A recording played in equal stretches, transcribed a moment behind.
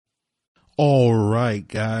All right,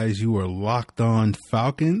 guys, you are locked on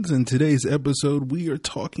Falcons. In today's episode, we are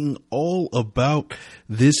talking all about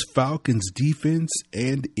this Falcons defense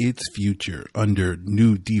and its future under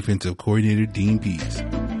new defensive coordinator Dean Pease.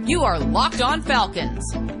 You are Locked On Falcons,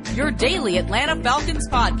 your daily Atlanta Falcons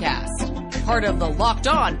podcast. Part of the Locked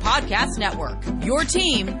On Podcast Network, your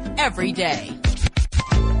team every day.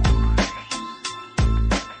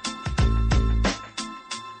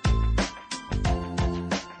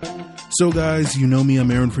 So guys, you know me,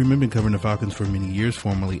 I'm Aaron Freeman, been covering the Falcons for many years,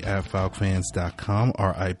 formerly at FalcFans.com,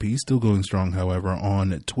 RIP, still going strong, however,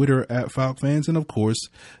 on Twitter at FalcFans, and of course,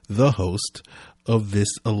 the host of this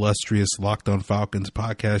illustrious Locked On Falcons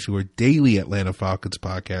podcast, your daily Atlanta Falcons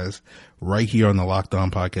podcast, right here on the Locked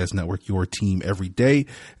On Podcast Network, your team every day.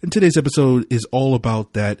 And today's episode is all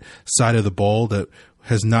about that side of the ball that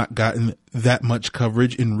has not gotten that much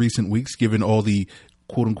coverage in recent weeks, given all the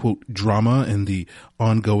quote-unquote drama and the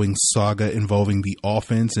ongoing saga involving the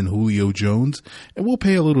offense and Julio Jones. And we'll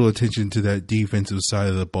pay a little attention to that defensive side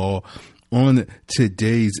of the ball on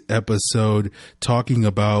today's episode, talking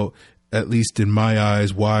about, at least in my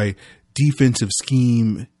eyes, why defensive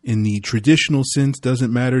scheme in the traditional sense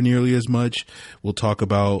doesn't matter nearly as much. We'll talk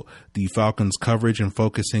about the Falcons coverage and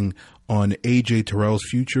focusing on AJ Terrell's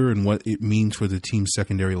future and what it means for the team's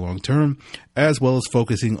secondary long term, as well as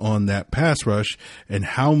focusing on that pass rush and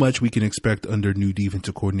how much we can expect under new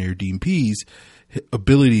defensive coordinator Dean Pease'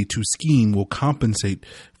 ability to scheme will compensate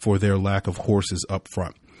for their lack of horses up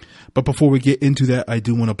front. But before we get into that, I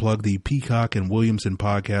do want to plug the Peacock and Williamson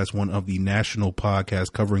podcast, one of the national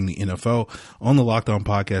podcasts covering the NFL on the Locked On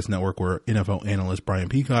Podcast Network, where NFL analyst Brian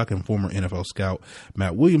Peacock and former NFL scout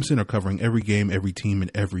Matt Williamson are covering every game, every team, and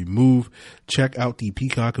every move. Check out the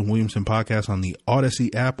Peacock and Williamson podcast on the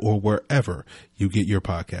Odyssey app or wherever you get your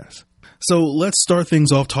podcasts. So let's start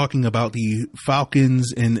things off talking about the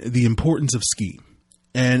Falcons and the importance of scheme.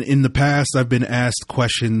 And in the past, I've been asked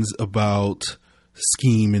questions about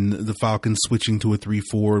scheme and the Falcons switching to a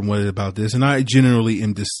 3-4 and what about this, and I generally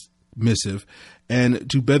am dismissive,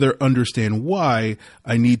 and to better understand why,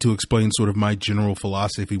 I need to explain sort of my general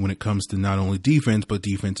philosophy when it comes to not only defense but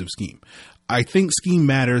defensive scheme. I think scheme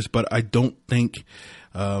matters, but I don't think,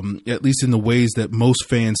 at least in the ways that most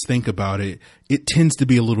fans think about it, it tends to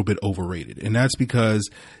be a little bit overrated, and that's because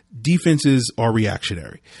defenses are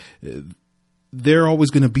reactionary. They're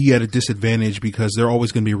always going to be at a disadvantage because they're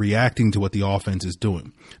always going to be reacting to what the offense is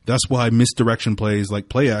doing. That's why misdirection plays like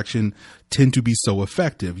play action tend to be so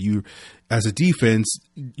effective. You, as a defense,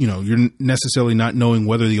 you're necessarily not knowing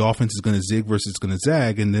whether the offense is going to zig versus going to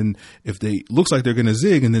zag. And then if they looks like they're going to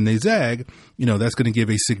zig and then they zag, that's going to give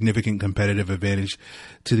a significant competitive advantage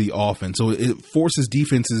to the offense. So it forces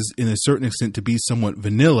defenses in a certain extent to be somewhat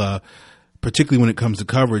vanilla, particularly when it comes to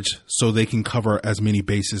coverage, so they can cover as many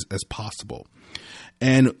bases as possible.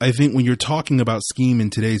 And I think when you're talking about scheme in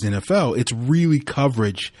today's NFL, it's really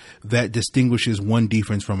coverage that distinguishes one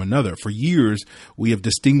defense from another. For years, we have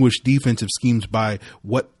distinguished defensive schemes by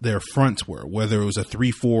what their fronts were, whether it was a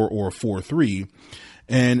 3-4 or a 4-3.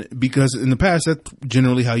 And because in the past, that's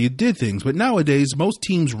generally how you did things. But nowadays, most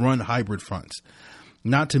teams run hybrid fronts.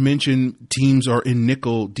 Not to mention teams are in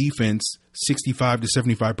nickel defense 65 to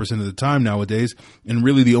 75% of the time nowadays. And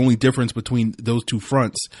really the only difference between those two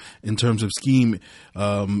fronts in terms of scheme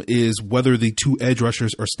is whether the two edge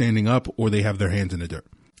rushers are standing up or they have their hands in the dirt.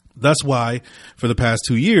 That's why for the past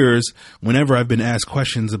 2 years, whenever I've been asked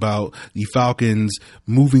questions about the Falcons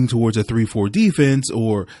moving towards a 3-4 defense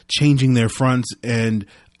or changing their fronts, and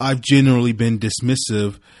I've generally been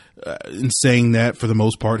dismissive in saying that for the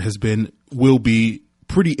most part will be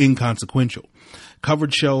pretty inconsequential.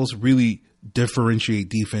 Coverage shells really differentiate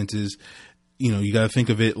defenses. You got to think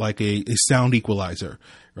of it like a sound equalizer,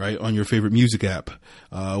 right? On your favorite music app,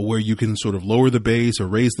 where you can sort of lower the bass or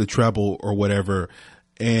raise the treble or whatever.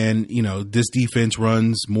 And, this defense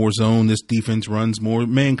runs more zone. This defense runs more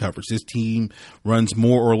man coverage. This team runs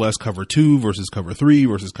more or less cover 2 versus cover 3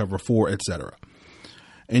 versus cover 4, etc.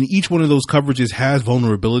 And each one of those coverages has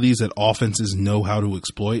vulnerabilities that offenses know how to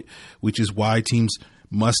exploit, which is why teams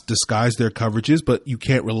must disguise their coverages, but you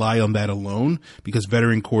can't rely on that alone because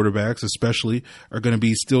veteran quarterbacks especially are going to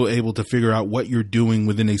be still able to figure out what you're doing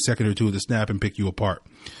within a second or two of the snap and pick you apart,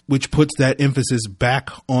 which puts that emphasis back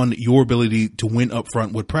on your ability to win up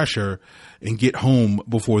front with pressure and get home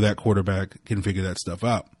before that quarterback can figure that stuff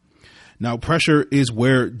out. Now, pressure is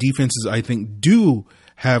where defenses, I think, do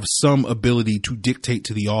have some ability to dictate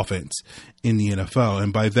to the offense in the NFL.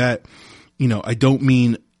 And by that, I don't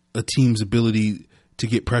mean a team's ability to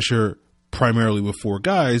get pressure primarily with 4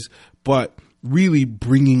 guys, but really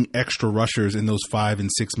bringing extra rushers in those 5 and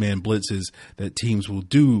 6 man blitzes that teams will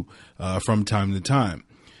do from time to time.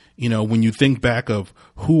 You know, when you think back of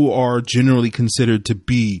who are generally considered to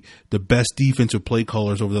be the best defensive play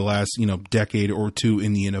callers over the last, decade or two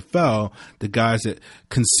in the NFL, the guys that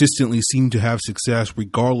consistently seem to have success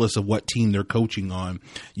regardless of what team they're coaching on,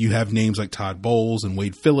 you have names like Todd Bowles and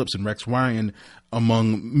Wade Phillips and Rex Ryan,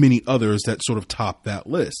 among many others that sort of top that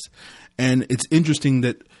list. And it's interesting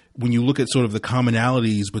that when you look at sort of the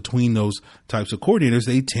commonalities between those types of coordinators,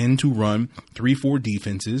 they tend to run 3-4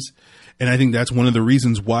 defenses. And I think that's one of the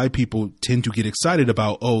reasons why people tend to get excited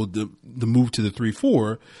about, the move to the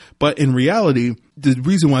 3-4. But in reality, the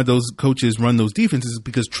reason why those coaches run those defenses is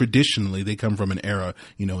because traditionally they come from an era,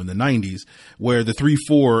 in the 90s, where the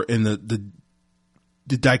 3-4 and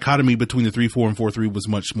the dichotomy between the 3-4 and 4-3 was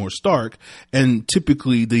much more stark. And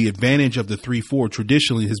typically the advantage of the 3-4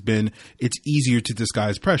 traditionally has been it's easier to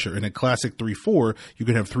disguise pressure. In a classic 3-4, you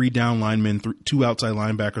can have 3 down linemen, 2 outside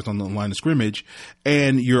linebackers on the line of scrimmage.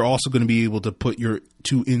 And you're also going to be able to put your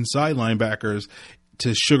 2 inside linebackers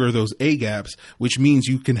to sugar those A gaps, which means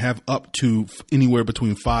you can have up to anywhere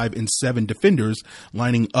between 5 and 7 defenders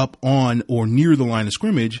lining up on or near the line of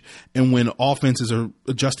scrimmage. And when offenses are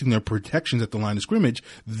adjusting their protections at the line of scrimmage,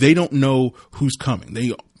 they don't know who's coming.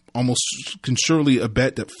 They almost can surely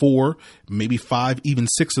bet that 4, maybe 5, even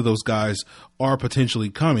 6 of those guys are potentially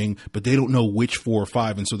coming, but they don't know which 4 or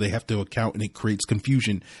 5. And so they have to account, and it creates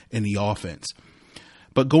confusion in the offense.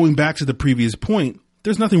 But going back to the previous point,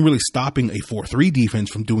 there's nothing really stopping a 4-3 defense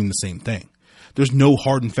from doing the same thing. There's no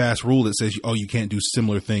hard and fast rule that says, you can't do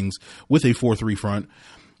similar things with a 4-3 front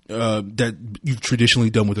that you've traditionally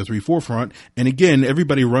done with a 3-4 front. And again,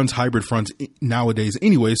 everybody runs hybrid fronts nowadays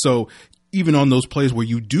anyway. So even on those plays where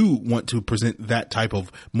you do want to present that type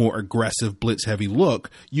of more aggressive blitz heavy look,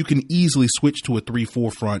 you can easily switch to a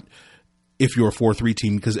 3-4 front if you're a 4-3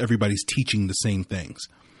 team, because everybody's teaching the same things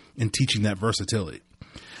and teaching that versatility.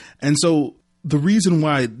 And so the reason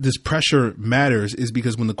why this pressure matters is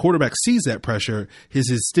because when the quarterback sees that pressure,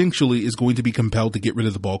 his instinctually is going to be compelled to get rid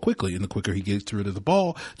of the ball quickly. And the quicker he gets rid of the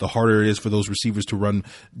ball, the harder it is for those receivers to run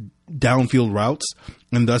downfield routes.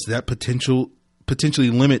 And thus that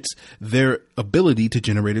potentially limits their ability to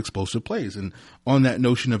generate explosive plays. And on that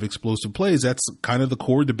notion of explosive plays, that's kind of the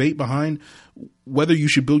core debate behind whether you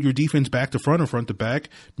should build your defense back to front or front to back,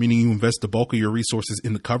 meaning you invest the bulk of your resources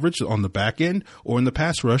in the coverage on the back end or in the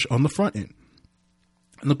pass rush on the front end.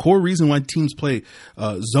 And the core reason why teams play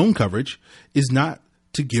zone coverage is not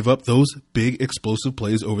to give up those big explosive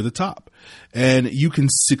plays over the top. And you can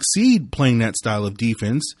succeed playing that style of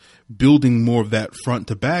defense, building more of that front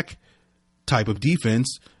to back type of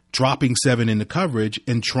defense, dropping 7 into coverage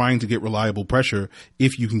and trying to get reliable pressure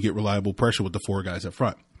if you can get reliable pressure with the 4 guys up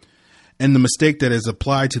front. And the mistake that is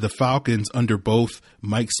applied to the Falcons under both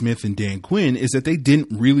Mike Smith and Dan Quinn is that they didn't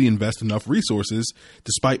really invest enough resources,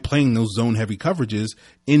 despite playing those zone heavy coverages,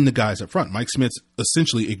 in the guys up front. Mike Smith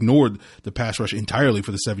essentially ignored the pass rush entirely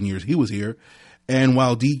for the 7 years he was here. And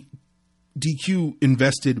while DQ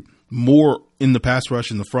invested more in the pass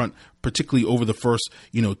rush in the front, particularly over the first,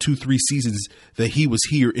 2-3 seasons that he was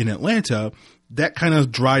here in Atlanta, that kind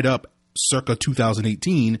of dried up circa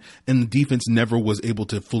 2018, and the defense never was able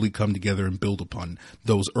to fully come together and build upon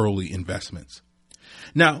those early investments.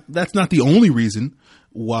 Now, that's not the only reason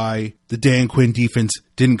why the Dan Quinn defense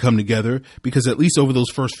didn't come together, because at least over those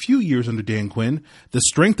first few years under Dan Quinn, the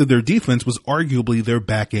strength of their defense was arguably their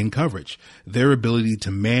back end coverage, their ability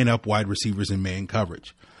to man up wide receivers in man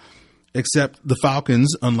coverage. Except the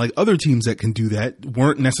Falcons, unlike other teams that can do that,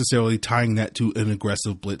 weren't necessarily tying that to an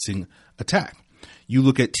aggressive blitzing attack. You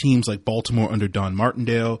look at teams like Baltimore under Don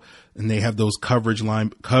Martindale, and they have those cover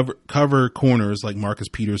corners like Marcus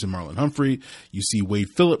Peters and Marlon Humphrey. You see Wade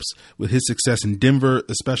Phillips with his success in Denver,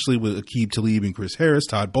 especially with Aqib Talib and Chris Harris,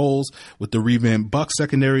 Todd Bowles with the revamped Bucs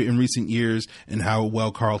secondary in recent years, and how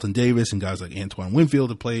well Carlton Davis and guys like Antoine Winfield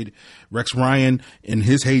have played. Rex Ryan in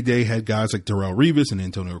his heyday had guys like Darrelle Revis and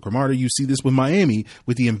Antonio Cromartie. You see this with Miami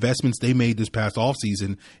with the investments they made this past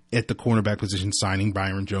offseason at the cornerback position, signing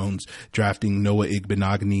Byron Jones, drafting Noah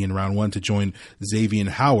Igbenogany in round 1 to join Xavier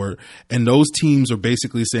Howard. And those teams are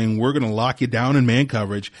basically saying, we're going to lock you down in man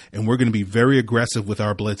coverage, and we're going to be very aggressive with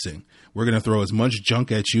our blitzing. We're going to throw as much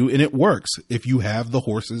junk at you, and it works if you have the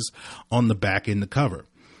horses on the back end to cover.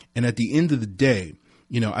 And at the end of the day,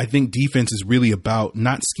 I think defense is really about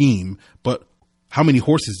not scheme, but how many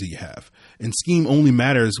horses do you have? And scheme only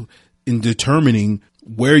matters in determining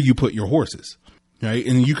where you put your horses, right?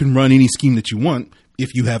 And you can run any scheme that you want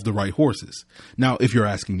if you have the right horses. Now, if you're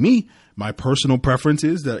asking me, my personal preference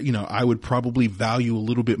is that, I would probably value a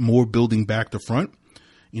little bit more building back to front.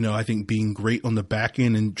 I think being great on the back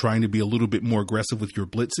end and trying to be a little bit more aggressive with your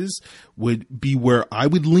blitzes would be where I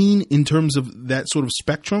would lean in terms of that sort of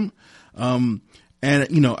spectrum.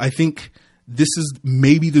 I think this is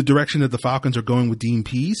maybe the direction that the Falcons are going with Dean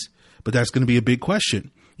Pease, but that's going to be a big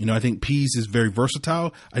question. I think Pease is very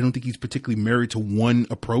versatile. I don't think he's particularly married to one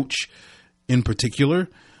approach in particular,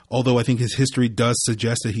 although I think his history does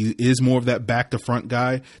suggest that he is more of that back to front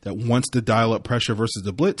guy that wants to dial up pressure versus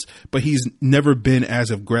the blitz, but he's never been as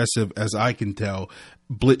aggressive as I can tell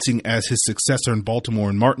blitzing as his successor in Baltimore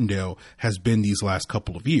and Martindale has been these last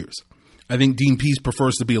couple of years. I think Dean Pease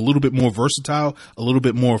prefers to be a little bit more versatile, a little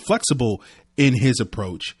bit more flexible in his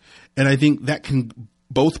approach. And I think that can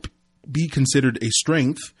both be considered a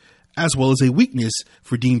strength as well as a weakness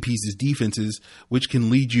for Dean Pease's defenses, which can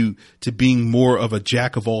lead you to being more of a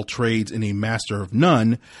jack of all trades and a master of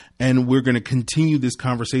none. And we're going to continue this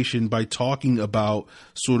conversation by talking about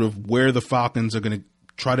sort of where the Falcons are going to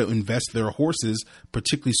try to invest their horses,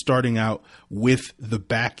 particularly starting out with the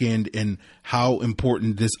back end and how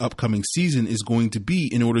important this upcoming season is going to be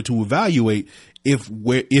in order to evaluate if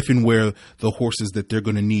and where the horses that they're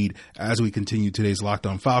going to need as we continue today's Locked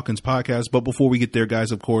On Falcons podcast. But before we get there,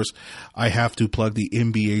 guys, of course, I have to plug the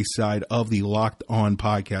NBA side of the Locked On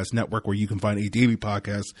Podcast Network, where you can find a daily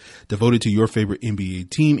podcast devoted to your favorite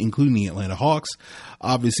NBA team, including the Atlanta Hawks.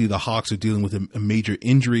 Obviously, the Hawks are dealing with a major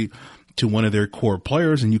injury to one of their core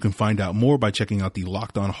players, and you can find out more by checking out the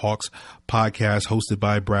Locked On Hawks podcast hosted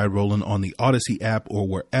by Brad Rowland on the Odyssey app or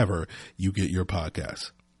wherever you get your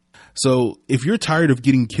podcasts. So if you're tired of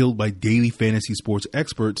getting killed by daily fantasy sports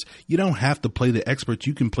experts, you don't have to play the experts.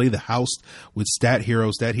 You can play the house with Stat Hero.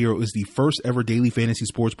 Stat Hero is the first ever daily fantasy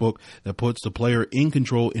sports book that puts the player in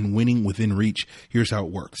control and winning within reach. Here's how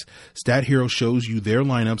it works. Stat Hero shows you their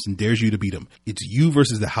lineups and dares you to beat them. It's you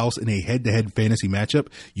versus the house in a head-to-head fantasy matchup.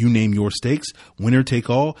 You name your stakes. Winner take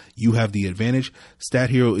all. You have the advantage. Stat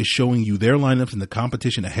Hero is showing you their lineups in the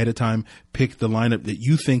competition ahead of time. Pick the lineup that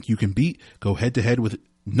you think you can beat. Go head-to-head with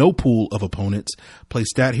no pool of opponents. Play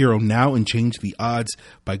Stat Hero now and change the odds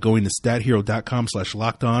by going to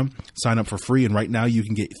stathero.com/lockedon. Sign up for free, and right now you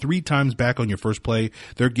can get 3 times back on your first play.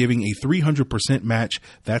 They're giving a 300% match.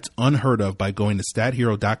 That's unheard of by going to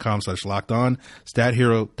stathero.com/lockedon.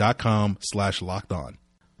 stathero.com/lockedon.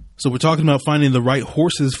 So we're talking about finding the right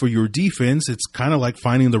horses for your defense. It's kind of like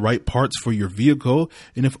finding the right parts for your vehicle.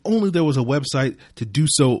 And if only there was a website to do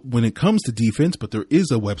so when it comes to defense, but there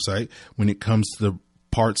is a website when it comes to the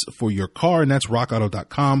parts for your car, and that's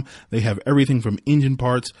rockauto.com. They have everything from engine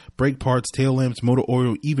parts, brake parts, tail lamps, motor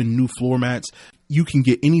oil, even new floor mats. You can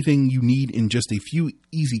get anything you need in just a few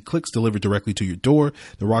easy clicks delivered directly to your door.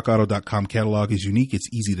 The rockauto.com catalog is unique. It's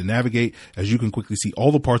easy to navigate, as you can quickly see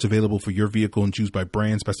all the parts available for your vehicle and choose by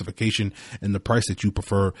brand, specification, and the price that you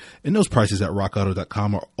prefer. And those prices at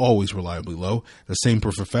rockauto.com are always reliably low. The same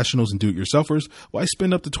for professionals and do-it-yourselfers. Why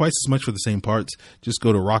spend up to twice as much for the same parts? Just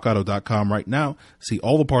go to rockauto.com right now. See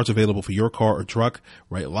all the parts available for your car or truck.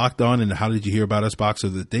 Write Locked On in the How Did You Hear About Us box so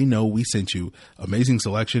that they know we sent you. Amazing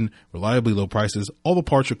selection, reliably low prices, all the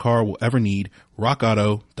parts your car will ever need.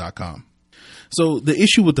 rockauto.com. So the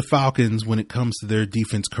issue with the Falcons when it comes to their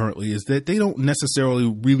defense currently is that they don't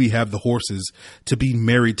necessarily really have the horses to be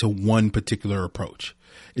married to one particular approach.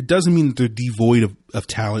 It doesn't mean that they're devoid of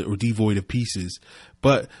talent or devoid of pieces,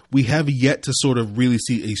 but we have yet to sort of really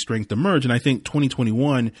see a strength emerge. And I think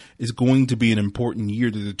 2021 is going to be an important year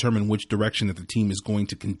to determine which direction that the team is going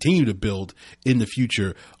to continue to build in the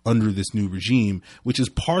future under this new regime, which is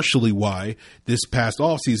partially why this past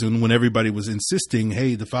offseason, when everybody was insisting,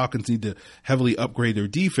 hey, the Falcons need to heavily upgrade their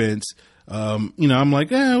defense, I'm like,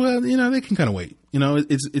 they can kind of wait.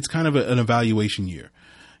 It's kind of an evaluation year.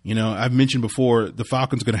 I've mentioned before, the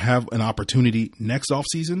Falcons are going to have an opportunity next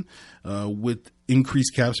offseason with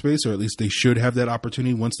increased cap space, or at least they should have that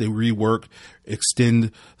opportunity once they rework,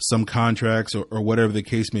 extend some contracts or whatever the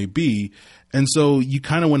case may be. And so you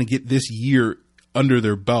kind of want to get this year under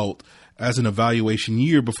their belt as an evaluation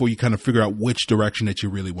year before you kind of figure out which direction that you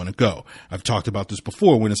really want to go. I've talked about this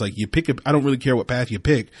before when it's like I don't really care what path you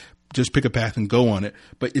pick. Just pick a path and go on it.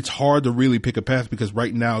 But it's hard to really pick a path because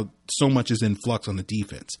right now so much is in flux on the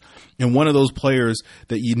defense. And one of those players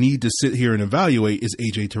that you need to sit here and evaluate is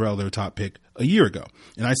A.J. Terrell, their top pick a year ago.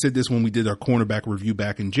 And I said this when we did our cornerback review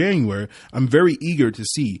back in January. I'm very eager to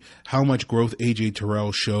see how much growth A.J.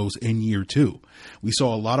 Terrell shows in year 2. We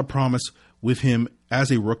saw a lot of promise with him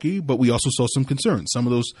as a rookie, but we also saw some concerns. Some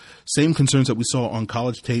of those same concerns that we saw on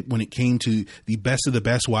college tape when it came to the best of the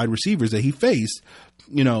best wide receivers that he faced,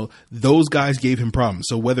 those guys gave him problems.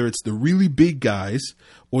 So whether it's the really big guys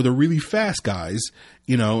or the really fast guys,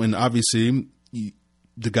 and obviously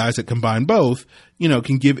the guys that combine both,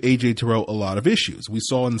 can give A.J. Terrell a lot of issues. We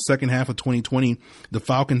saw in the second half of 2020, the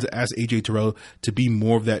Falcons asked A.J. Terrell to be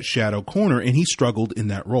more of that shadow corner, and he struggled in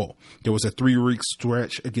that role. There was a 3-week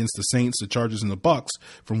stretch against the Saints, the Chargers, and the Bucs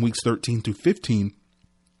from weeks 13 through 15,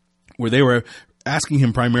 where they were asking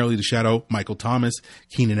him primarily to shadow Michael Thomas,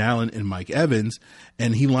 Keenan Allen, and Mike Evans.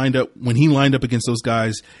 And when he lined up against those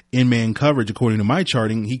guys in man coverage, according to my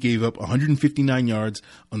charting, he gave up 159 yards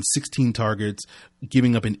on 16 targets,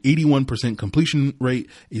 giving up an 81% completion rate,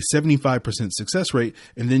 a 75% success rate.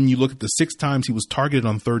 And then you look at the 6 times he was targeted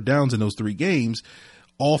on third downs in those 3 games,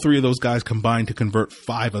 all 3 of those guys combined to convert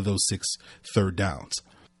 5 of those 6 third downs.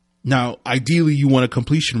 Now, ideally, you want a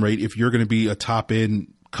completion rate if you're going to be a top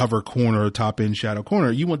end cover corner, top end shadow corner.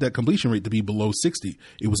 You want that completion rate to be below 60.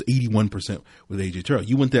 It was 81% with A.J. Terrell.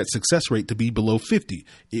 You want that success rate to be below 50.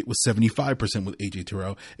 It was 75% with A.J.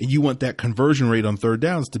 Terrell. And you want that conversion rate on third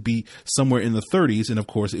downs to be somewhere in the 30s. And of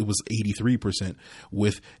course, it was 83%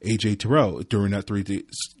 with A.J. Terrell during that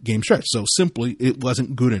 3-game stretch. So simply, it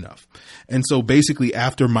wasn't good enough. And so basically,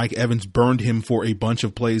 after Mike Evans burned him for a bunch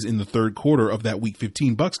of plays in the third quarter of that Week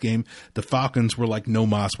 15 Bucs game, the Falcons were like, no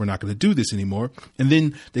mas, we're not going to do this anymore. And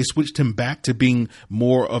then they switched him back to being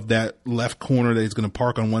more of that left corner that he's going to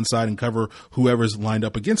park on one side and cover whoever's lined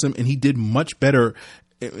up against him. And he did much better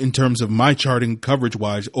in terms of my charting coverage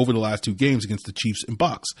wise over the last 2 games against the Chiefs and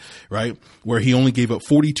Bucs, right? Where he only gave up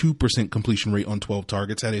 42% completion rate on 12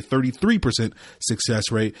 targets, had a 33%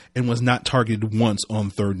 success rate, and was not targeted once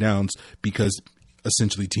on third downs because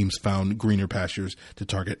essentially teams found greener pastures to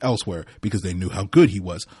target elsewhere because they knew how good he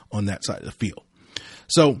was on that side of the field.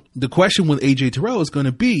 So the question with A.J. Terrell is going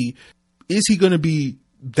to be, is he going to be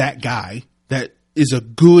that guy that is a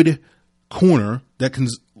good corner that can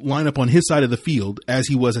line up on his side of the field as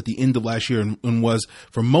he was at the end of last year and was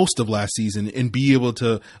for most of last season and be able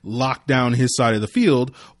to lock down his side of the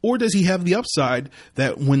field? Or does he have the upside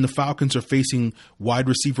that when the Falcons are facing wide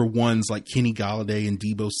receiver ones like Kenny Golladay and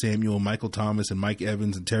Deebo Samuel, Michael Thomas and Mike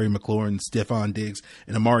Evans and Terry McLaurin and Stephon Diggs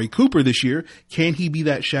and Amari Cooper this year, can he be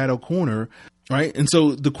that shadow corner? Right. And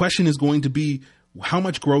so the question is going to be how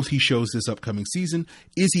much growth he shows this upcoming season.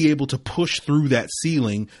 Is he able to push through that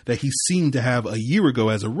ceiling that he seemed to have a year ago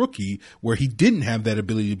as a rookie, where he didn't have that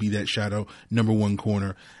ability to be that shadow number 1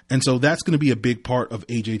 corner? And so that's going to be a big part of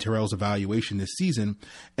A.J. Terrell's evaluation this season.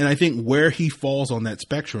 And I think where he falls on that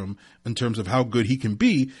spectrum in terms of how good he can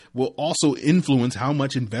be will also influence how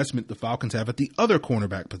much investment the Falcons have at the other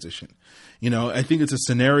cornerback position. I think it's a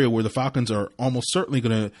scenario where the Falcons are almost certainly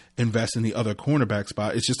going to invest in the other cornerback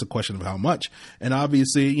spot. It's just a question of how much. And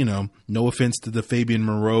obviously, no offense to the Fabian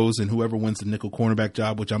Moreaus and whoever wins the nickel cornerback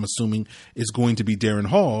job, which I'm assuming is going to be Darren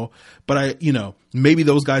Hall. But maybe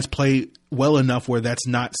those guys play well enough where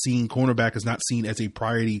cornerback is not seen as a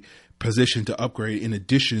priority position to upgrade in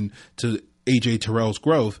addition to A.J. Terrell's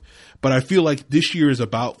growth. But I feel like this year is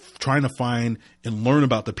about trying to find and learn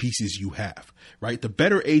about the pieces you have, right? The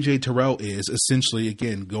better A.J. Terrell is, essentially,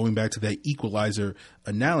 again, going back to that equalizer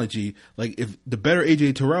analogy, like if the better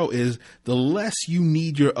A.J. Terrell is, the less you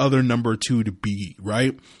need your other number 2 to be,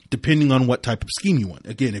 right? Depending on what type of scheme you want.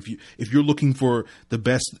 Again, if you're looking for the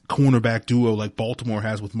best cornerback duo like Baltimore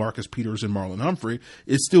has with Marcus Peters and Marlon Humphrey,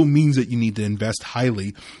 it still means that you need to invest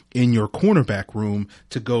highly in your cornerback room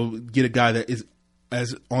to go get a guy that is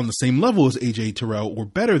as on the same level as A.J. Terrell or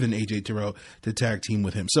better than A.J. Terrell to tag team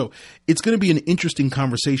with him. So it's going to be an interesting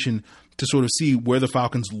conversation to sort of see where the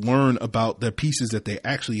Falcons learn about the pieces that they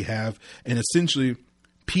actually have, and essentially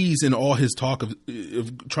Pease in all his talk of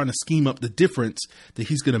trying to scheme up the difference that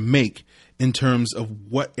he's going to make in terms of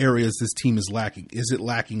what areas this team is lacking. Is it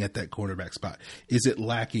lacking at that cornerback spot? Is it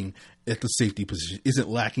lacking at the safety position? Is it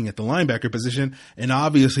lacking at the linebacker position? And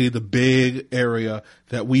obviously the big area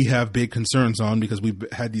that we have big concerns on, because we've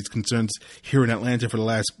had these concerns here in Atlanta for the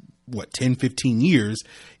last, 10, 15 years,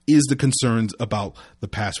 is the concerns about the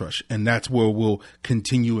pass rush. And that's where we'll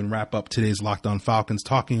continue and wrap up today's Locked On Falcons,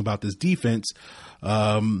 talking about this defense.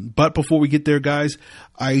 But before we get there, guys,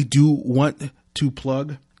 I do want to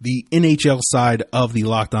plug the NHL side of the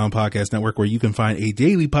Locked On Podcast Network, where you can find a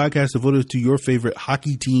daily podcast devoted to your favorite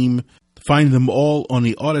hockey team. Find them all on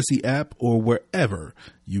the Odyssey app or wherever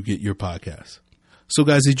you get your podcasts. So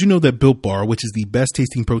guys, did you know that Built Bar, which is the best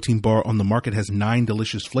tasting protein bar on the market, has 9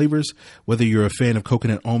 delicious flavors? Whether you're a fan of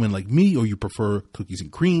coconut almond like me, or you prefer cookies and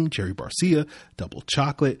cream, cherry barcia, double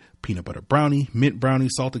chocolate, peanut butter brownie, mint brownie,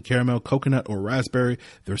 salted caramel, coconut, or raspberry,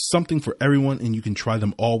 there's something for everyone, and you can try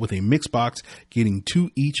them all with a mix box, getting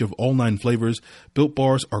 2 each of all 9 flavors. Built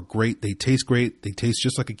Bars are great. They taste great. They taste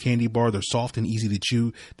just like a candy bar. They're soft and easy to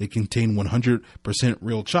chew. They contain 100%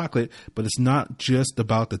 real chocolate, but it's not just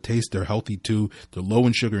about the taste. They're healthy too. They're They're low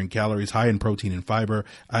in sugar and calories, high in protein and fiber.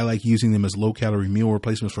 I like using them as low-calorie meal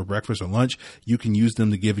replacements for breakfast or lunch. You can use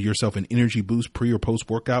them to give yourself an energy boost pre or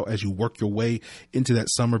post-workout as you work your way into that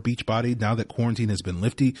summer beach body. Now that quarantine has been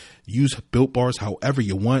lifted, use Built Bars however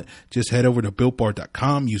you want. Just head over to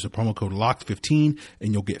BuiltBar.com, use the promo code LOCKED15,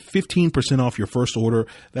 and you'll get 15% off your first order.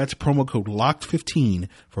 That's promo code LOCKED15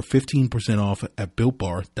 for 15% off at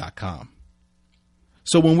BuiltBar.com.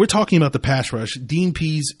 So when we're talking about the pass rush, Dean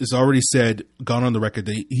Pease has already said, gone on the record,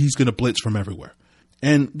 that he's going to blitz from everywhere.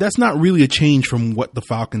 And that's not really a change from what the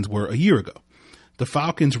Falcons were a year ago. The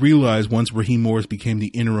Falcons realized once Raheem Morris became the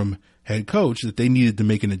interim head coach that they needed to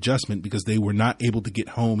make an adjustment because they were not able to get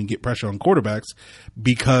home and get pressure on quarterbacks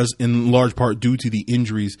because, in large part due to the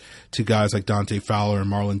injuries to guys like Dante Fowler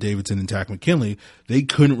and Marlon Davidson and Takk McKinley, they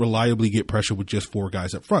couldn't reliably get pressure with just 4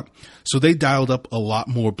 guys up front. So they dialed up a lot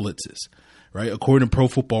more blitzes. Right. According to Pro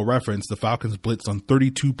Football Reference, the Falcons blitzed on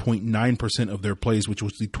 32.9% of their plays, which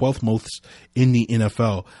was the 12th most in the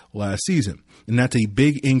NFL last season. And that's a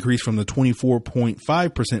big increase from the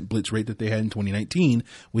 24.5% blitz rate that they had in 2019,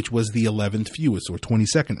 which was the 11th fewest or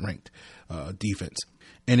 22nd ranked defense.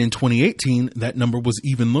 And in 2018, that number was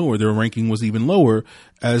even lower. Their ranking was even lower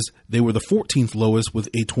as they were the 14th lowest with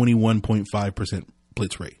a 21.5%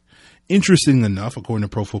 blitz rate. Interesting enough, according to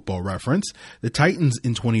Pro Football Reference, the Titans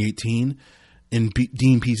in 2018, in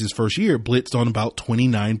Dean Pease's first year, blitzed on about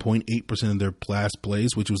 29.8% of their pass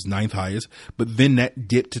plays, which was 9th highest. But then that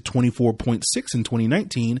dipped to 24.6 in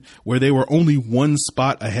 2019, where they were only 1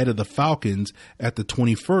 spot ahead of the Falcons at the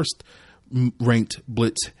 21st ranked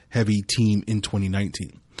blitz-heavy team in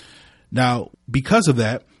 2019. Now, because of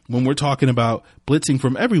that, when we're talking about blitzing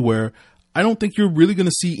from everywhere, I don't think you're really going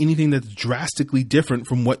to see anything that's drastically different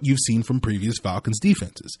from what you've seen from previous Falcons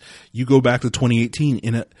defenses. You go back to 2018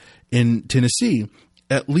 in Tennessee,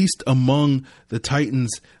 at least among the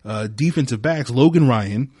Titans defensive backs, Logan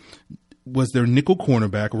Ryan was their nickel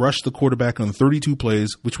cornerback, rushed the quarterback on 32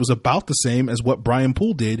 plays, which was about the same as what Brian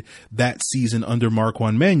Poole did that season under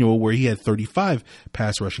Marquand Manuel, where he had 35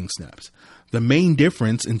 pass rushing snaps. The main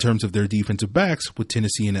difference in terms of their defensive backs with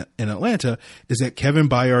Tennessee and Atlanta is that Kevin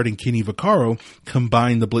Byard and Kenny Vaccaro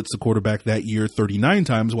combined to blitz the quarterback that year 39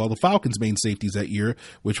 times, while the Falcons' main safeties that year,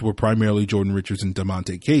 which were primarily Jordan Richards and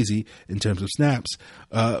Damontae Kazee in terms of snaps,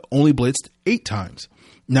 only blitzed 8 times.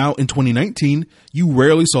 Now, in 2019, you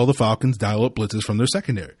rarely saw the Falcons dial up blitzes from their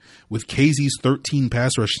secondary, with Kazee's 13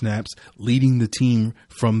 pass rush snaps leading the team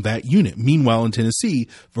from that unit. Meanwhile, in Tennessee,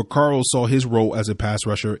 Vaccaro saw his role as a pass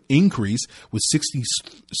rusher increase with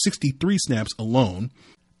 63 snaps alone.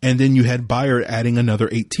 And then you had Byard adding another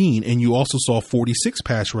 18, and you also saw 46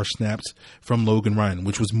 pass rush snaps from Logan Ryan,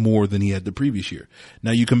 which was more than he had the previous year. Now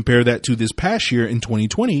you compare that to this past year in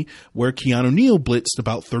 2020, where Keanu Neal blitzed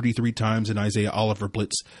about 33 times and Isaiah Oliver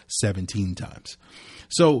blitzed 17 times.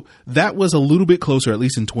 So that was a little bit closer, at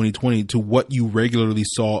least in 2020, to what you regularly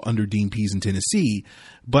saw under Dean Pease in Tennessee.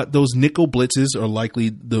 But those nickel blitzes are likely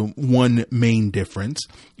the one main difference.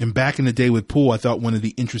 And back in the day with Poole, I thought one of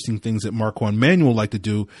the interesting things that Marquand Manuel liked to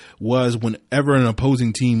do was whenever an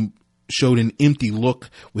opposing team showed an empty look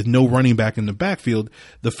with no running back in the backfield,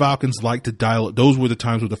 the Falcons like to dial up. Those were the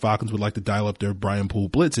times where the Falcons would like to dial up their Brian Poole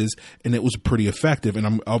blitzes, and it was pretty effective.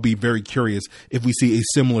 And I'll be very curious if we see a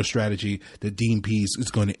similar strategy that Dean Pease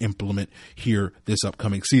is going to implement here this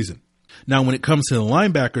upcoming season. Now, when it comes to the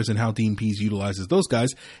linebackers and how Dean Pease utilizes those guys,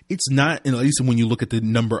 it's not, at least when you look at the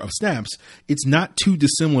number of snaps, it's not too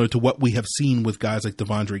dissimilar to what we have seen with guys like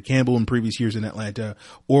Devondre Campbell in previous years in Atlanta,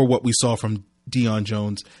 or what we saw from Deion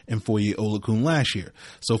Jones and Foye Oluokun last year.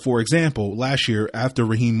 So, for example, last year, after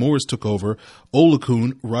Raheem Morris took over,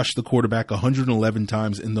 Oluokun rushed the quarterback 111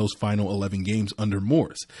 times in those final 11 games under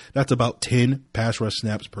Morris. That's about 10 pass rush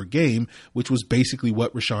snaps per game, which was basically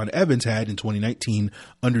what Rashaan Evans had in 2019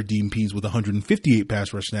 under Dean Pease with 158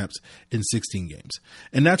 pass rush snaps in 16 games.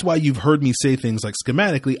 And that's why you've heard me say things like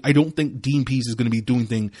schematically, I don't think Dean Pease is going to be doing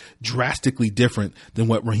things drastically different than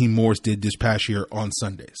what Raheem Morris did this past year on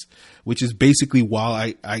Sundays, which is basically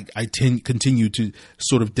why I continue to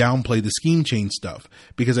sort of downplay the scheme change stuff,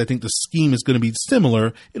 because I think the scheme is going to be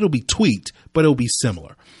similar. It'll be tweaked, but it'll be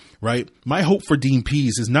similar, right? My hope for Dean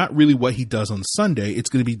Pease is not really what he does on Sunday. It's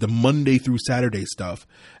going to be the Monday through Saturday stuff.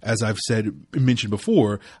 As I've mentioned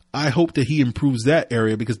before, I hope that he improves that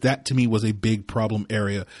area, because that to me was a big problem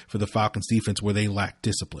area for the Falcons defense where they lack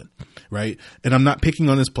discipline, right? And I'm not picking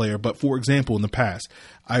on this player, but for example, in the past,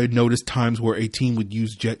 I had noticed times where a team would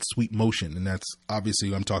use jet sweep motion. And that's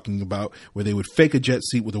obviously I'm talking about where they would fake a jet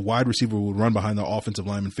sweep with a wide receiver who would run behind the offensive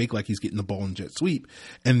lineman, fake like he's getting the ball in jet sweep.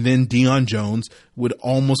 And then Deion Jones would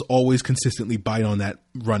almost always consistently bite on that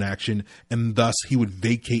run action, and thus he would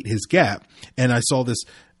vacate his gap. And I saw this.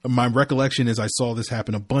 My recollection is I saw this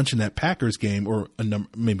happen a bunch in that Packers game, or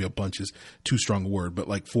maybe a bunch is too strong a word, but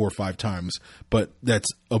like 4 or 5 times. But that's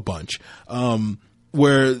a bunch.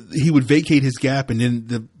 Where he would vacate his gap, and then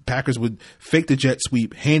the Packers would fake the jet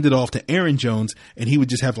sweep, hand it off to Aaron Jones, and he would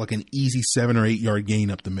just have like an easy 7 or 8 yard gain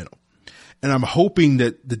up the middle. And I'm hoping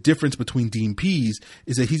that the difference between Dean Pease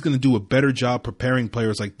is that he's going to do a better job preparing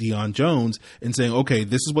players like Deion Jones and saying, okay,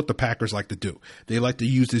 this is what the Packers like to do. They like to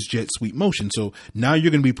use this jet sweep motion. So now you're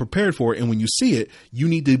going to be prepared for it. And when you see it, you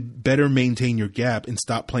need to better maintain your gap and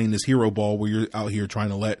stop playing this hero ball where you're out here trying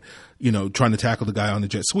to tackle the guy on the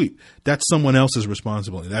jet sweep. That's someone else's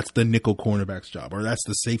responsibility. That's the nickel cornerback's job, or that's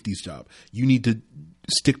the safety's job. You need to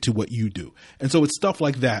stick to what you do. And so it's stuff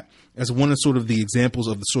like that as one of sort of the examples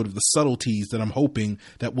of the sort of the subtleties that I'm hoping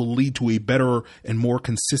that will lead to a better and more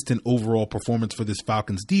consistent overall performance for this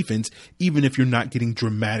Falcons defense, even if you're not getting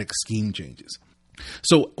dramatic scheme changes.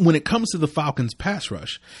 So when it comes to the Falcons pass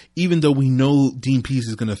rush, even though we know Dean Pease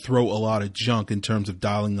is going to throw a lot of junk in terms of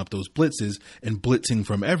dialing up those blitzes and blitzing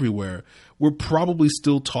from everywhere, we're probably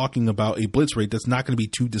still talking about a blitz rate that's not going to be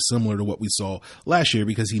too dissimilar to what we saw last year,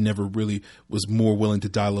 because he never really was more willing to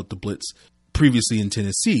dial up the blitz previously in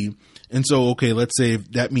Tennessee. And so, okay, let's say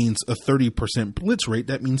if that means a 30% blitz rate,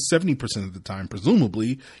 that means 70% of the time,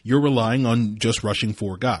 presumably, you're relying on just rushing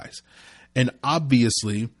 4 guys. And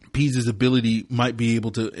obviously, Pease's ability might be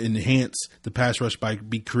able to enhance the pass rush by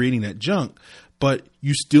creating that junk, but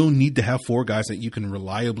you still need to have 4 guys that you can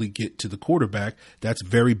reliably get to the quarterback. That's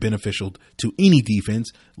very beneficial to any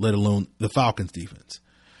defense, let alone the Falcons defense.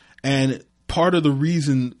 And part of the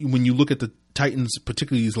reason when you look at the Titans,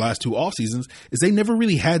 particularly these last 2 off seasons, is they never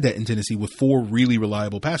really had that in Tennessee with 4 really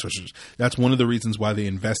reliable pass rushers. That's one of the reasons why they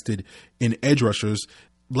invested in edge rushers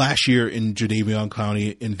last year in Jadeveon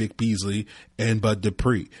Clowney and Vic Beasley and Bud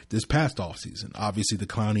Dupree this past offseason. Obviously, the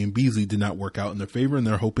Clowney and Beasley did not work out in their favor, and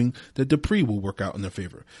they're hoping that Dupree will work out in their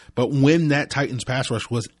favor. But when that Titans pass rush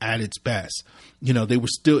was at its best, they were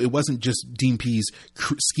still, it wasn't just Dean Pease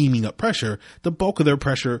scheming up pressure. The bulk of their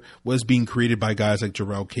pressure was being created by guys like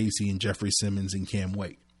Jarrell Casey and Jeffrey Simmons and Cam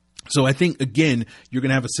Wake. So I think, again, you're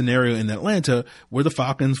going to have a scenario in Atlanta where the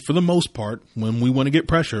Falcons, for the most part, when we want to get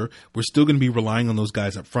pressure, we're still going to be relying on those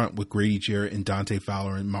guys up front with Grady Jarrett and Dante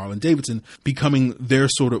Fowler and Marlon Davidson becoming their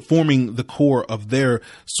sort of forming the core of their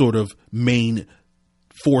sort of main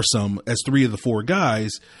foursome as 3 of the 4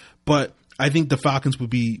 guys. But I think the Falcons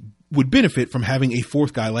would benefit from having a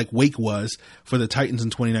 4th guy like Wake was for the Titans in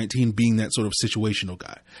 2019, being that sort of situational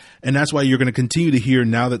guy. And that's why you're going to continue to hear,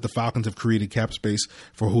 now that the Falcons have created cap space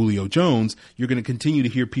for Julio Jones, you're going to continue to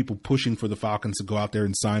hear people pushing for the Falcons to go out there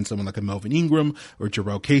and sign someone like a Melvin Ingram or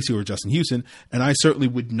Jarrell Casey or Justin Houston. And I certainly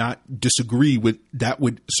would not disagree with that.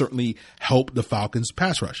 Would certainly help the Falcons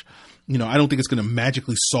pass rush. I don't think it's going to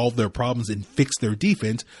magically solve their problems and fix their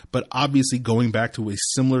defense, but obviously going back to a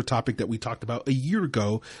similar topic that we talked about a year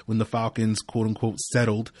ago when the Falcons, quote unquote,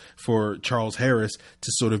 settled for Charles Harris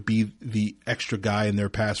to sort of be the extra guy in their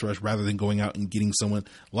pass rush rather than going out and getting someone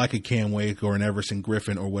like a Cam Wake or an Everson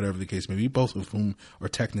Griffin or whatever the case may be, both of whom are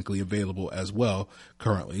technically available as well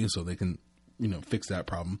currently, so they can, fix that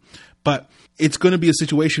problem. But it's going to be a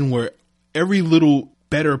situation where every little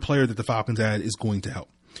better player that the Falcons add is going to help.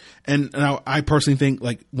 And now I personally think,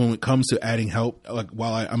 like, when it comes to adding help, like,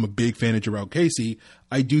 while I'm a big fan of Jarrell Casey,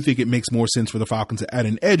 I do think it makes more sense for the Falcons to add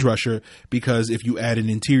an edge rusher, because if you add an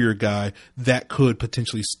interior guy, that could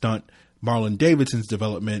potentially stunt Marlon Davidson's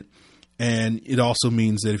development. And it also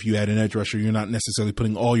means that if you add an edge rusher, you're not necessarily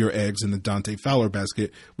putting all your eggs in the Dante Fowler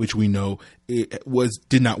basket, which we know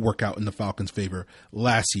did not work out in the Falcons' favor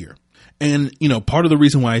last year. And, part of the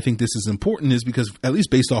reason why I think this is important is because, at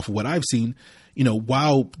least based off of what I've seen,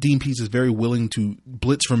 while Dean Pease is very willing to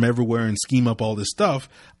blitz from everywhere and scheme up all this stuff,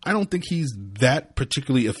 I don't think he's that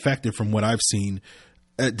particularly effective from what I've seen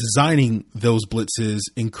at designing those blitzes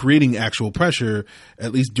and creating actual pressure,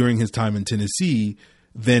 at least during his time in Tennessee,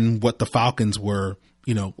 than what the Falcons were,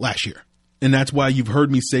 last year. And that's why you've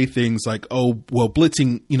heard me say things like, oh, well,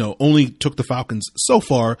 blitzing, only took the Falcons so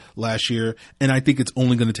far last year. And I think it's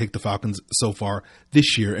only going to take the Falcons so far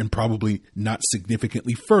this year, and probably not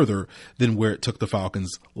significantly further than where it took the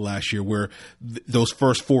Falcons last year, where those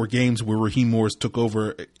first 4 games where Raheem Morris took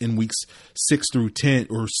over in weeks 6 through 10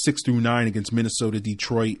 or 6 through 9 against Minnesota,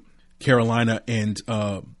 Detroit, Carolina, and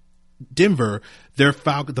Denver,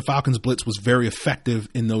 the Falcons blitz was very effective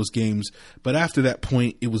in those games. But after that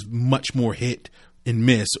point, it was much more hit and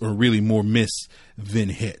miss, or really more miss than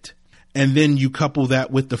hit. And then you couple that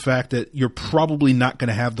with the fact that you're probably not going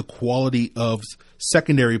to have the quality of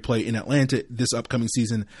secondary play in Atlanta this upcoming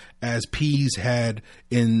season as Pease had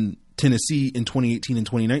in Tennessee in 2018 and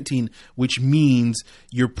 2019, which means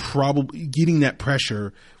you're probably getting that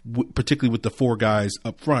pressure, particularly with the four guys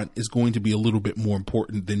up front, is going to be a little bit more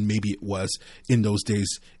important than maybe it was in those days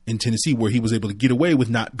in Tennessee, where he was able to get away with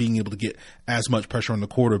not being able to get as much pressure on the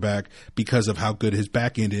quarterback because of how good his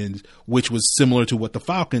back end is, which was similar to what the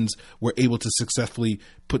Falcons were able to successfully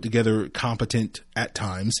put together competent, at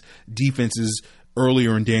times, defenses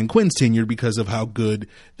earlier in Dan Quinn's tenure because of how good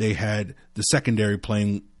they had the secondary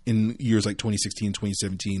playing in years like 2016,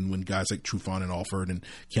 2017, when guys like Trufant and Alford and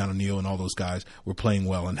Keanu Neal and all those guys were playing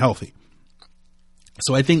well and healthy.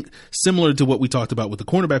 So I think similar to what we talked about with the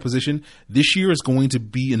cornerback position, this year is going to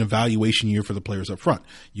be an evaluation year for the players up front.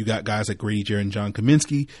 You got guys like Grady Jarrett and John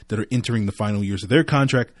Kaminsky that are entering the final years of their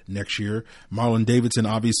contract next year. Marlon Davidson,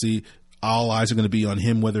 obviously, all eyes are going to be on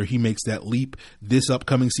him, whether he makes that leap this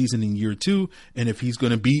upcoming season in year 2. And if he's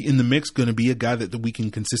going to be in the mix, going to be a guy that we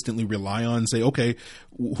can consistently rely on and say, okay,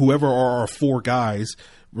 whoever are our four guys,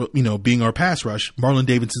 being our pass rush, Marlon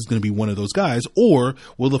Davidson is going to be one of those guys. Or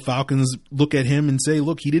will the Falcons look at him and say,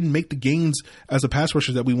 look, he didn't make the gains as a pass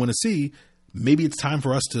rusher that we want to see. Maybe it's time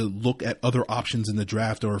for us to look at other options in the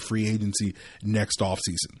draft or free agency next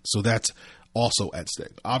offseason. So that's also at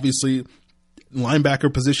stake. Obviously,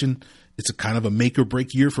 linebacker position, it's a kind of a make or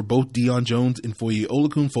break year for both Deion Jones and Foye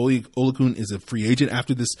Oluokun. Foye Oluokun is a free agent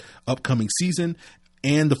after this upcoming season,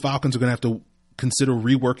 and the Falcons are going to have to consider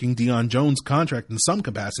reworking Deion Jones' contract in some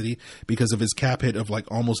capacity because of his cap hit of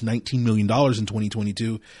like almost $19 million in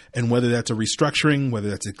 2022. And whether that's a restructuring, whether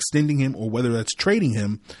that's extending him, or whether that's trading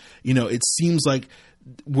him, it seems like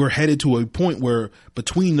we're headed to a point where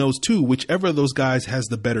between those two, whichever of those guys has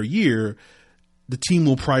the better year, the team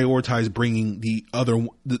will prioritize bringing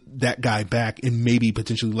that guy back and maybe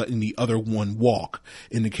potentially letting the other one walk.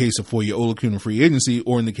 In the case of Foye Oluokun in free agency,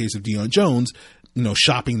 or in the case of Deion Jones,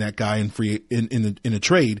 shopping that guy in a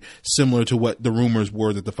trade, similar to what the rumors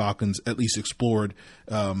were that the Falcons at least explored,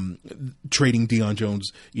 trading Deion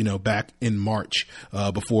Jones, back in March,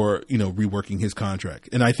 before, reworking his contract.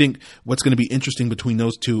 And I think what's going to be interesting between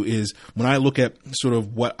those two is when I look at sort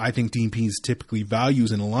of what I think Dean Pease typically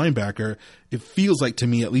values in a linebacker, it feels like to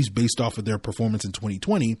me, at least based off of their performance in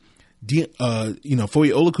 2020, Foye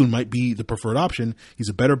Oluokun might be the preferred option. He's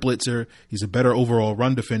a better blitzer. He's a better overall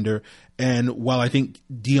run defender. And while I think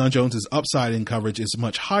Deion Jones's upside in coverage is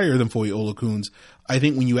much higher than Foye Oluokun's, I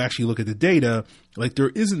think when you actually look at the data, like there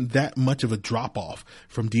isn't that much of a drop off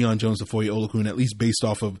from Deion Jones to Foye Oluokun, at least based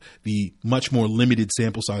off of the much more limited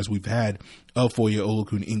sample size we've had of Foye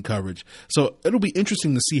Oluokun in coverage. So it'll be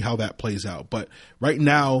interesting to see how that plays out. But right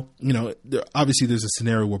now, obviously there's a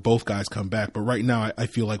scenario where both guys come back. But right now, I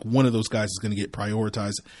feel like one of those guys is going to get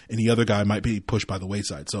prioritized and the other guy might be pushed by the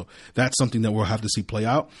wayside. So that's something that we'll have to see play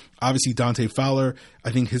out. Obviously, Dante Fowler,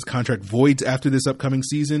 I think his contract voids after this upcoming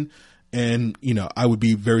season. And, I would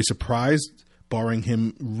be very surprised, barring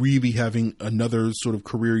him really having another sort of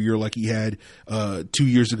career year like he had 2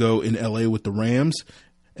 years ago in LA with the Rams.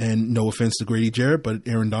 And no offense to Grady Jarrett, but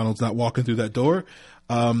Aaron Donald's not walking through that door.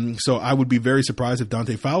 So I would be very surprised if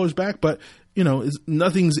Dante Fowler's back. But,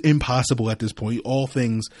 nothing's impossible at this point. All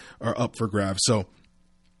things are up for grabs. So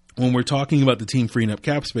when we're talking about the team freeing up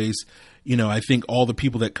cap space, I think all the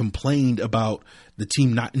people that complained about the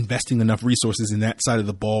team not investing enough resources in that side of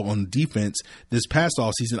the ball on defense this past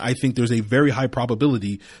offseason, I think there's a very high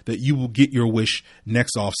probability that you will get your wish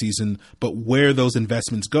next offseason. But where those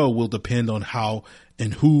investments go will depend on how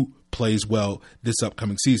and who plays well this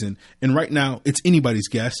upcoming season. And right now, it's anybody's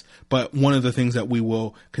guess. But one of the things that we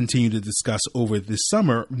will continue to discuss over this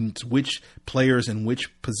summer is which players and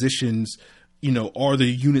which positions are the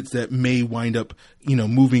units that may wind up,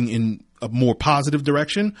 moving in a more positive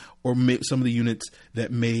direction, or some of the units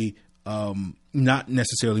that may not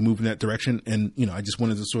necessarily move in that direction. And, I just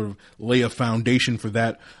wanted to sort of lay a foundation for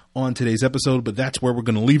that on today's episode, but that's where we're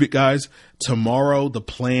going to leave it, guys. Tomorrow, the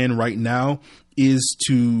plan right now is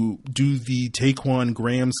to do the Taquan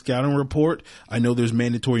Graham scouting report. I know there's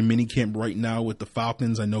mandatory minicamp right now with the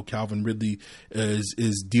Falcons. I know Calvin Ridley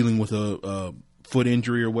is dealing with a foot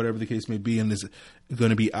injury or whatever the case may be, and is going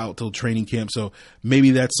to be out till training camp. So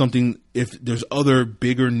maybe that's something, if there's other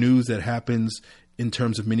bigger news that happens in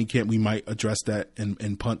terms of minicamp, we might address that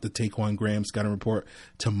and punt the Taquan Graham scouting report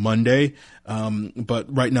to Monday.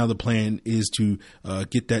 But right now the plan is to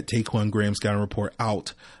get that Taquan Graham scouting report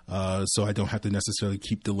out, so I don't have to necessarily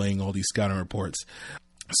keep delaying all these scouting reports.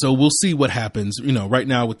 So we'll see what happens. Right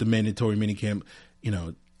now with the mandatory minicamp,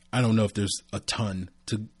 I don't know if there's a ton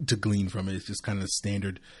to glean from it. It's just kind of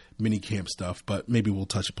standard mini camp stuff, but maybe we'll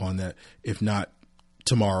touch upon that. If not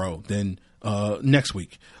tomorrow, then next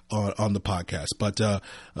week on the podcast. But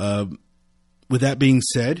with that being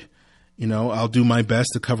said, I'll do my best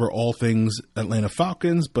to cover all things Atlanta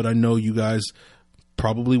Falcons, but I know you guys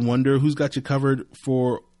probably wonder who's got you covered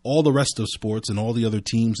for all the rest of sports and all the other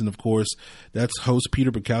teams. And of course, that's host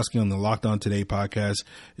Peter Bukowski on the Locked On Today podcast.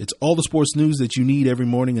 It's all the sports news that you need every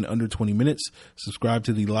morning in under 20 minutes. Subscribe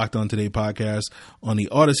to the Locked On Today podcast on the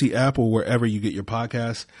Odyssey app or wherever you get your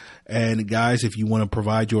podcasts. And guys, if you want to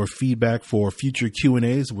provide your feedback for future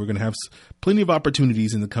Q&As, we're going to have plenty of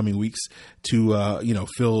opportunities in the coming weeks to,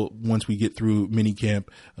 fill, once we get through minicamp,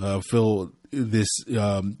 fill this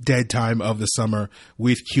dead time of the summer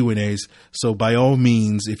with Q&As. So by all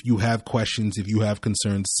means, if you have questions, if you have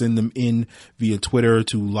concerns, send them in via Twitter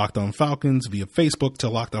to Locked On Falcons, via Facebook to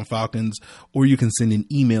Locked On Falcons, or you can send an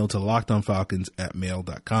email to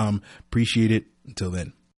lockedonfalcons@mail.com. Appreciate it. Until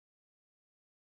then.